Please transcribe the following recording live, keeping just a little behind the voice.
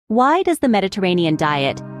Why does the Mediterranean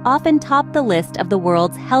diet often top the list of the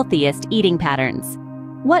world's healthiest eating patterns?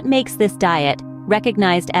 What makes this diet,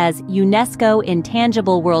 recognized as UNESCO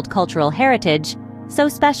Intangible World Cultural Heritage, so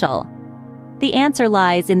special? The answer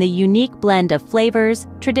lies in the unique blend of flavors,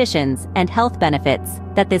 traditions, and health benefits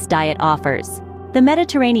that this diet offers. The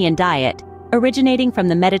Mediterranean diet, originating from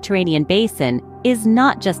the Mediterranean basin, is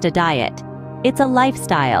not just a diet. It's a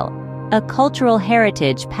lifestyle, a cultural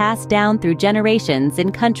heritage passed down through generations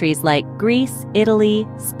in countries like Greece, Italy,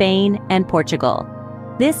 Spain, and Portugal.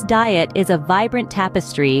 This diet is a vibrant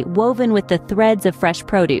tapestry woven with the threads of fresh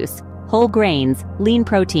produce, whole grains, lean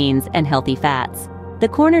proteins, and healthy fats. The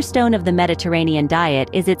cornerstone of the Mediterranean diet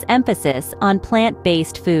is its emphasis on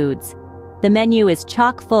plant-based foods. The menu is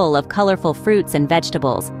chock full of colorful fruits and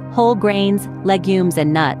vegetables, whole grains, legumes,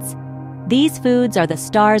 and nuts. These foods are the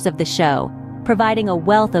stars of the show, providing a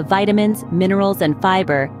wealth of vitamins, minerals, and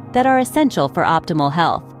fiber that are essential for optimal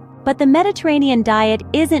health. But the Mediterranean diet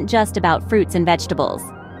isn't just about fruits and vegetables.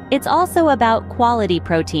 It's also about quality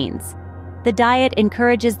proteins. The diet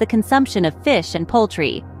encourages the consumption of fish and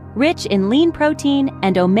poultry, rich in lean protein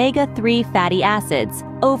and omega-3 fatty acids,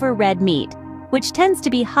 over red meat, which tends to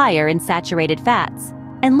be higher in saturated fats.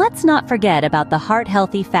 And let's not forget about the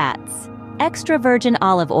heart-healthy fats. Extra virgin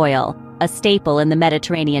olive oil, a staple in the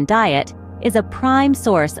Mediterranean diet, is a prime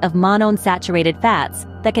source of monounsaturated fats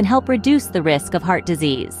that can help reduce the risk of heart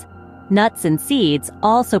disease. Nuts and seeds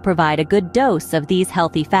also provide a good dose of these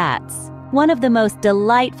healthy fats. One of the most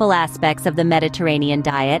delightful aspects of the Mediterranean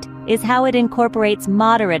diet is how it incorporates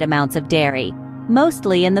moderate amounts of dairy,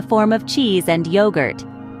 mostly in the form of cheese and yogurt.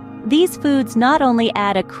 These foods not only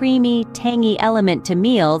add a creamy, tangy element to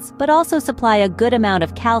meals, but also supply a good amount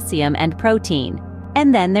of calcium and protein.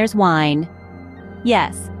 And then there's wine.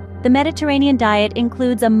 Yes, the Mediterranean diet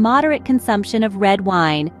includes a moderate consumption of red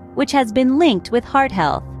wine, which has been linked with heart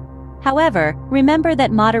health. However, remember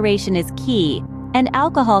that moderation is key, and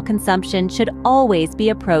alcohol consumption should always be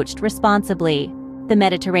approached responsibly. The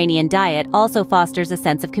Mediterranean diet also fosters a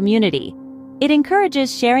sense of community. It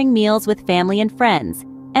encourages sharing meals with family and friends,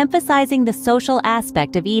 emphasizing the social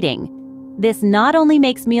aspect of eating. This not only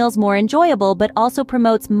makes meals more enjoyable but also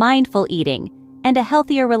promotes mindful eating and a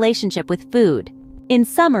healthier relationship with food. In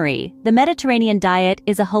summary, the Mediterranean diet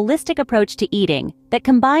is a holistic approach to eating that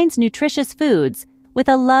combines nutritious foods with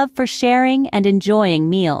a love for sharing and enjoying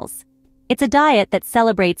meals. It's a diet that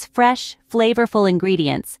celebrates fresh, flavorful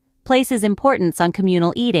ingredients, places importance on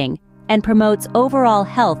communal eating, and promotes overall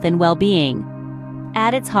health and well-being.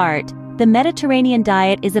 At its heart, the Mediterranean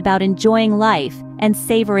diet is about enjoying life and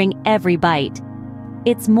savoring every bite.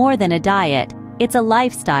 It's more than a diet, it's a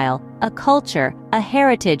lifestyle, a culture, a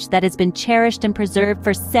heritage that has been cherished and preserved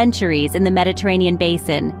for centuries in the Mediterranean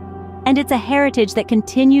basin. And it's a heritage that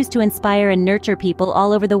continues to inspire and nurture people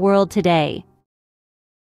all over the world today.